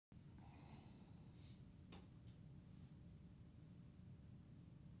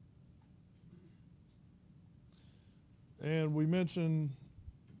And we mentioned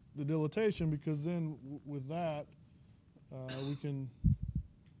the dilatation because then with that, we can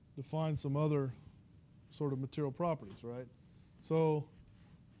define some other sort of material properties, right? So,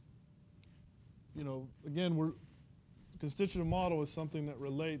 again, constitutive model is something that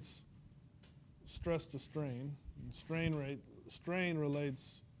relates stress to strain. And strain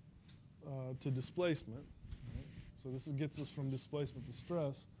relates to displacement. Right? So this gets us from displacement to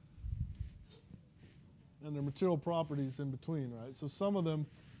stress. And there are material properties in between, right? So some of them,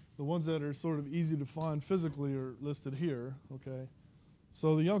 the ones that are sort of easy to find physically, are listed here, okay?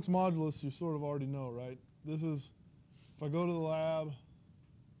 So the Young's modulus, you sort of already know, right? This is, if I go to the lab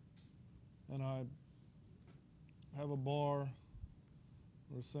and I have a bar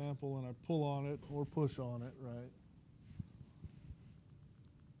or a sample and I pull on it or push on it, right?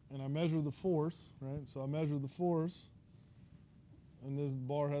 And I measure the force, right? So I measure the force, and this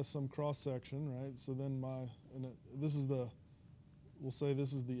bar has some cross section, right? So then this is the, we'll say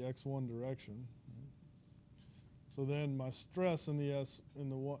this is the x1 direction. Right? So then my stress in the in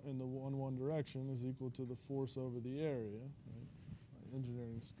the 1 direction is equal to the force over the area, right? My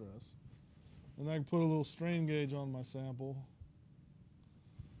engineering stress. And I can put a little strain gauge on my sample,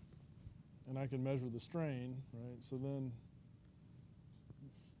 and I can measure the strain, right? So then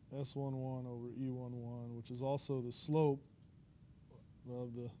S11 over E11, which is also the slope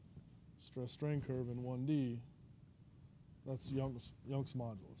of the stress strain curve in 1D, that's Young's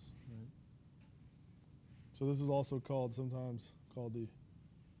modulus, right? So this is also sometimes called the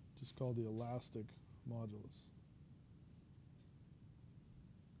elastic modulus.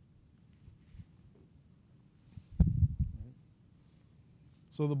 Right?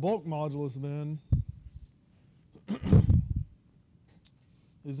 So the bulk modulus then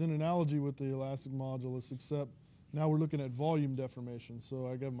is in analogy with the elastic modulus, except now we're looking at volume deformation. So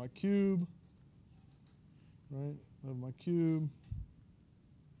I got my cube, right? I have my cube,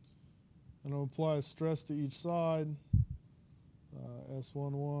 and I'll apply a stress to each side,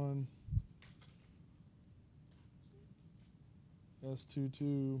 S11,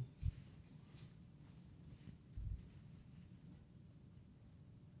 S22,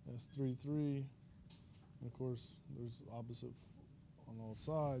 S33, and of course there's opposite on all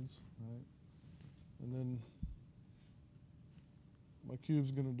sides, right? And then my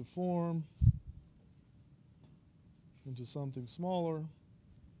cube's going to deform into something smaller.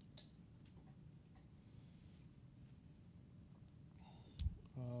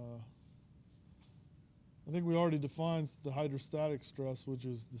 I think we already defined the hydrostatic stress, which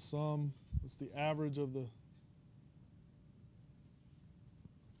is the sum, it's the average of the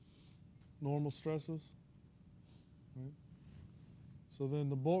normal stresses, right? So then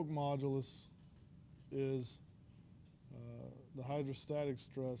the bulk modulus is the hydrostatic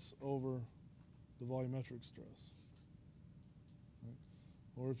stress over the volumetric stress. Right?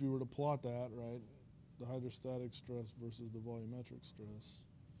 Or if you were to plot that, right, the hydrostatic stress versus the volumetric stress,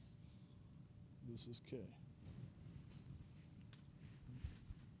 this is K.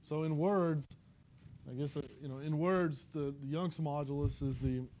 So in words, I guess, in words, the Young's modulus is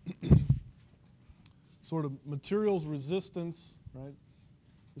the sort of materials resistance, right?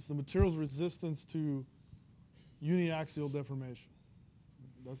 It's the materials resistance to uniaxial deformation.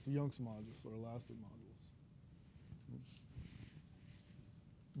 That's the Young's modulus or elastic modulus.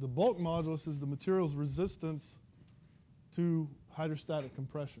 The bulk modulus is the materials resistance to hydrostatic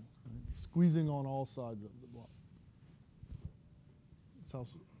compression, right? Squeezing on all sides of the block.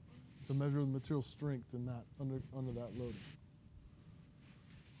 It's a measure of the material strength in that under that loading.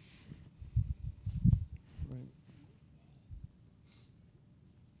 Right.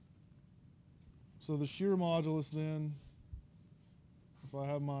 So the shear modulus then, if I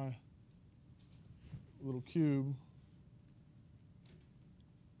have my little cube,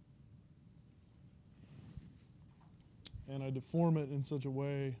 and I deform it in such a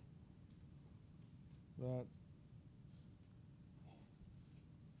way that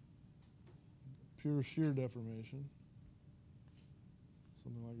pure shear deformation,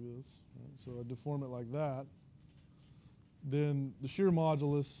 something like this, right? So I deform it like that, then the shear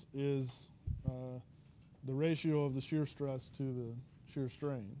modulus is the ratio of the shear stress to the shear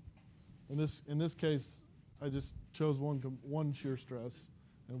strain. In this case, I just chose one shear stress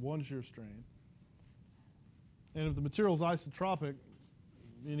and one shear strain. And if the material is isotropic,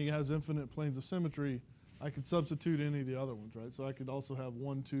 meaning it has infinite planes of symmetry, I could substitute any of the other ones, right? So I could also have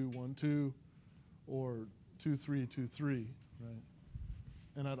 1, 2, 1, 2, or 2, 3, 2, 3, right?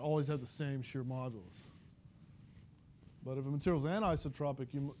 And I'd always have the same shear modulus. But if a material is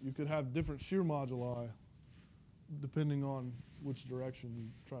anisotropic, you could have different shear moduli depending on which direction you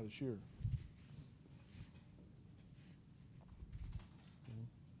try to shear.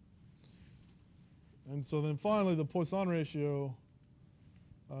 And so then finally the Poisson ratio,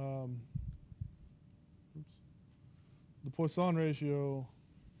 um, the Poisson ratio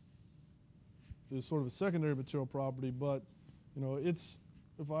is sort of a secondary material property, but it's,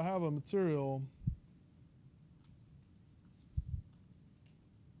 if I have a material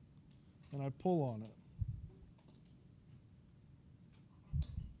and I pull on it,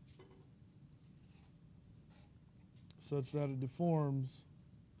 such that it deforms,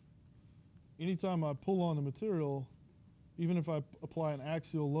 anytime I pull on the material, even if I apply an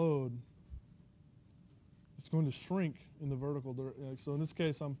axial load, it's going to shrink in the vertical direction. So in this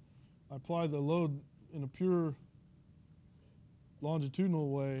case, I apply the load in a pure longitudinal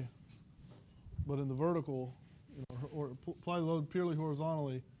way, but in the vertical, or apply the load purely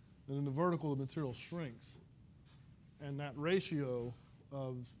horizontally, and in the vertical, the material shrinks. And that ratio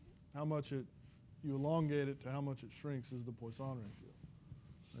of how much you elongate it to how much it shrinks is the Poisson ratio.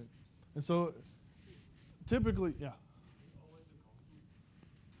 Right? And so typically, yeah.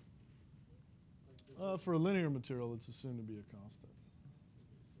 For a linear material, it's assumed to be a constant.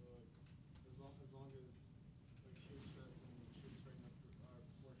 Okay, so as long as like shear stress and shear strain are proportional,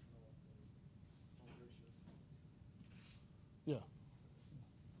 then Poisson ratio is constant. Yeah.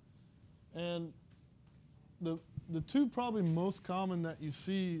 And the two probably most common that you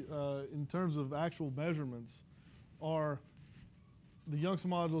see in terms of actual measurements are the Young's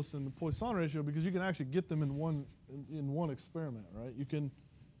modulus and the Poisson ratio, because you can actually get them in one experiment, right? You can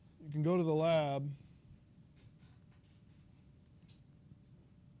go to the lab.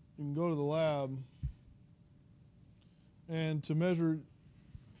 You can go to the lab, and to measure,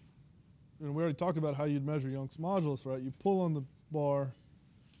 we already talked about how you'd measure Young's modulus, right? You pull on the bar,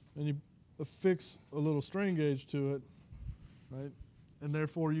 and you affix a little strain gauge to it, right? And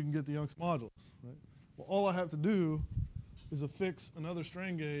therefore you can get the Young's modulus, right? Well, all I have to do is affix another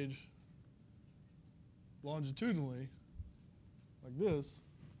strain gauge longitudinally, like this,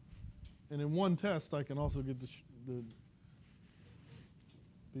 and in one test I can also get the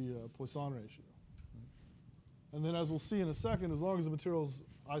Poisson ratio. And then, as we'll see in a second, as long as the material's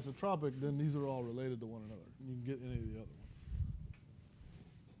isotropic, then these are all related to one another. You can get any of the other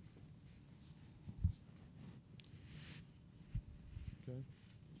ones.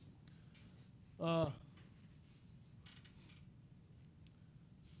 Okay.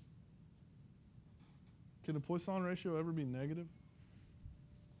 Can the Poisson ratio ever be negative?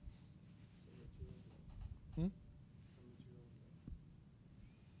 Hmm?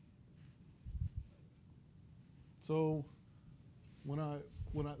 So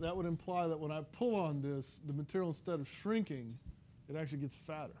that would imply that when I pull on this, the material, instead of shrinking, it actually gets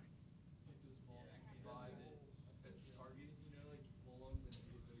fatter.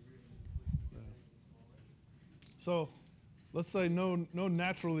 So let's say no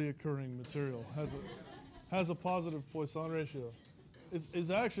naturally occurring material has a positive Poisson ratio. It's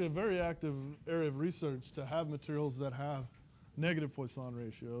actually a very active area of research to have materials that have negative Poisson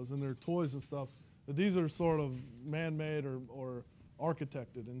ratios, and they're toys and stuff. But these are sort of man-made or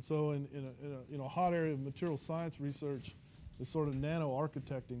architected. And so in a hot area of material science research is sort of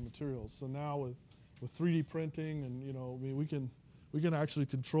nano-architecting materials. So now with 3D printing, and I mean, we can actually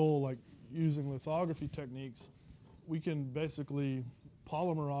control, like using lithography techniques, we can basically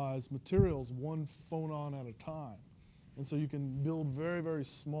polymerize materials one phonon at a time. And so you can build very, very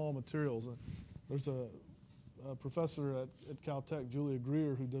small materials. There's a professor at Caltech, Julia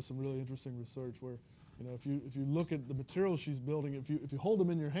Greer, who does some really interesting research where, if you look at the materials she's building, if you hold them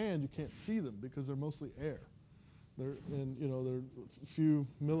in your hand, you can't see them because they're mostly air. They're a few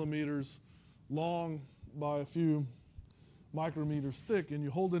millimeters long by a few micrometers thick, and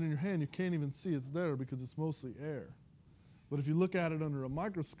you hold it in your hand, you can't even see it's there because it's mostly air. But if you look at it under a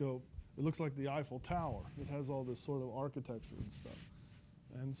microscope, it looks like the Eiffel Tower. It has all this sort of architecture and stuff.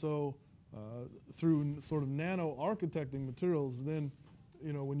 And so through sort of nano-architecting materials, then,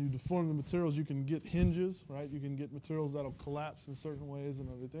 when you deform the materials, you can get hinges, right? You can get materials that'll collapse in certain ways and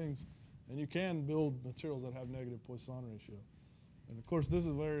other things. And you can build materials that have negative Poisson ratio. And of course, this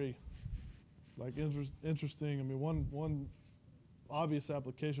is very interesting. I mean, one obvious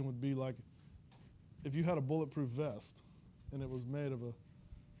application would be like if you had a bulletproof vest and it was made of a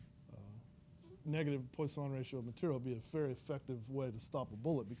negative Poisson ratio material, would be a very effective way to stop a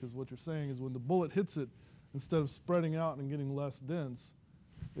bullet, because what you're saying is when the bullet hits it, instead of spreading out and getting less dense,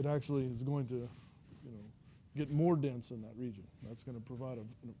 it actually is going to get more dense in that region. That's going to provide a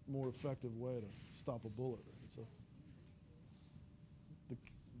more effective way to stop a bullet. Right? So,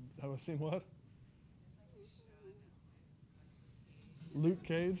 have I seen what? Luke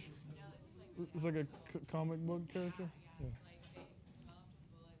Cage? It's like a comic book character? Yeah.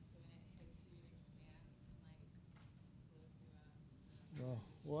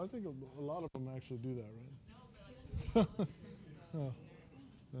 Well, I think a lot of them actually do that, right? Yeah,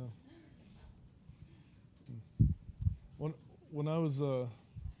 yeah. When when I was I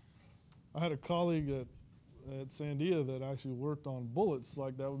had a colleague at Sandia that actually worked on bullets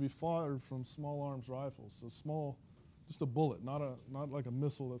like that would be fired from small arms rifles. So small, just a bullet, not like a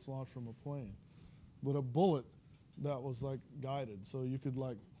missile that's launched from a plane, but a bullet that was like guided. So you could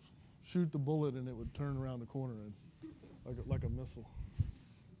like shoot the bullet and it would turn around the corner and like a missile.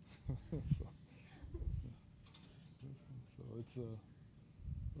 so, so it's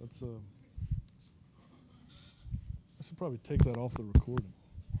that's I should probably take that off the recording.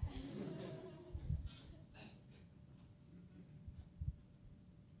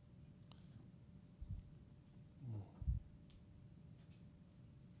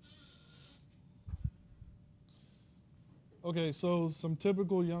 Okay, so some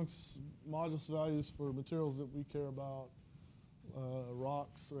typical Young's modulus values for materials that we care about,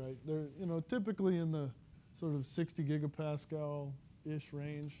 rocks, right? They're typically in the sort of 60 gigapascal-ish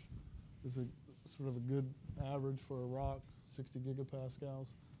range is a sort of a good average for a rock, 60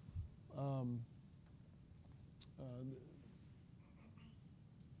 gigapascals.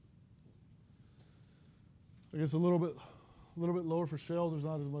 I guess a little bit lower for shells. There's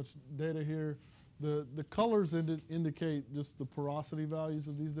not as much data here. The colors indicate just the porosity values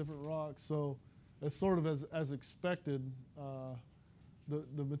of these different rocks. So as sort of as expected,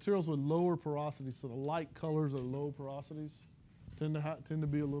 the materials with lower porosities, so the light colors are low porosities, tend to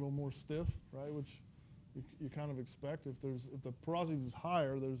be a little more stiff, right? Which you kind of expect. If the porosity is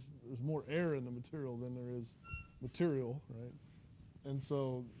higher, there's more air in the material than there is material, right? And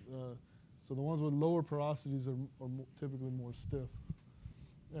so so the ones with lower porosities are typically more stiff.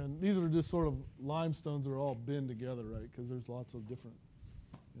 And these are just sort of limestones that are all bin together, right? Because there's lots of different,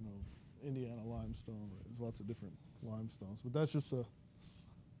 Indiana limestone, right? There's lots of different limestones. But that's just a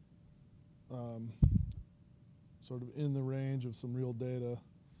sort of in the range of some real data.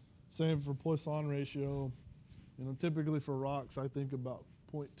 Same for Poisson ratio. Typically for rocks, I think about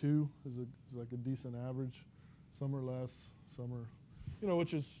 0.2 is like a decent average. Some are less, some are,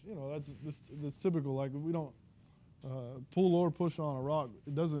 which is, that's typical. Like we don't pull or push on a rock.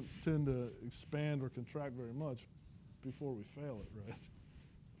 It doesn't tend to expand or contract very much before we fail it, right?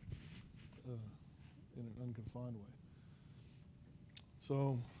 In an unconfined way.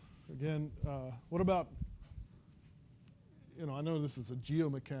 So, again, what about, I know this is a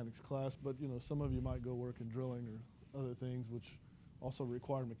geomechanics class, but, some of you might go work in drilling or other things which also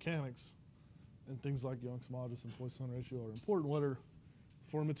require mechanics, and things like Young's modulus and Poisson ratio are important. What are,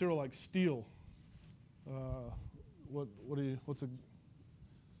 for a material like steel, what's a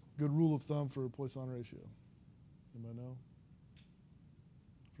good rule of thumb for a Poisson ratio? Anybody know?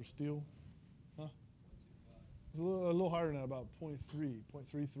 For steel? Huh? It's a little higher than that, about 0.3.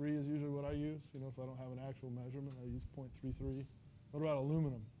 0.33 is usually what I use. If I don't have an actual measurement, I use 0.33. What about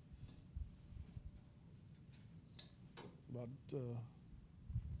aluminum? About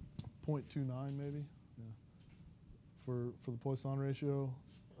 0.29 maybe. Yeah. For the Poisson ratio,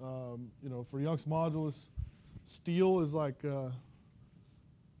 for Young's modulus, steel is like 200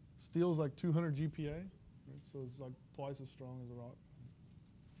 GPa, right? So it's like twice as strong as a rock.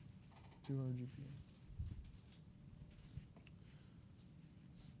 200 GPa.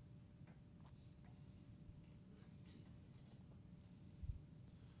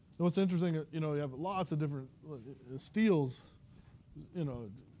 And what's interesting, you have lots of different steels.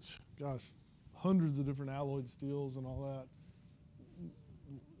 Gosh, hundreds of different alloyed steels and all that.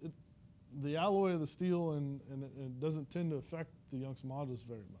 The alloy of the steel and it doesn't tend to affect the Young's modulus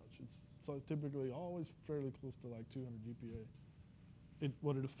very much. It's so typically always fairly close to like 200 GPa.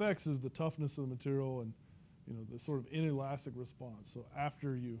 What it affects is the toughness of the material and the sort of inelastic response. So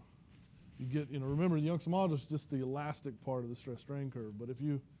after you get, remember the Young's modulus is just the elastic part of the stress strain curve. But if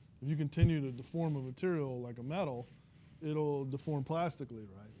you continue to deform a material like a metal, it'll deform plastically,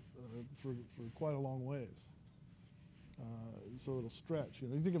 right, for quite a long ways. So it'll stretch.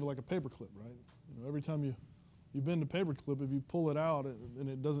 You think of it like a paper clip, right? Every time you bend a paper clip, if you pull it out and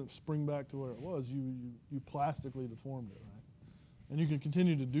it doesn't spring back to where it was, you plastically deformed it, right? And you can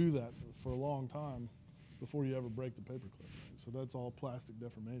continue to do that for a long time before you ever break the paper clip. Right? So that's all plastic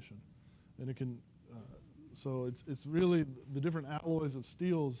deformation, and it can. So it's really the different alloys of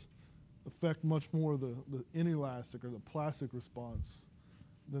steels affect much more the inelastic or the plastic response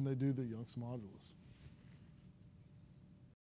than they do the Young's modulus.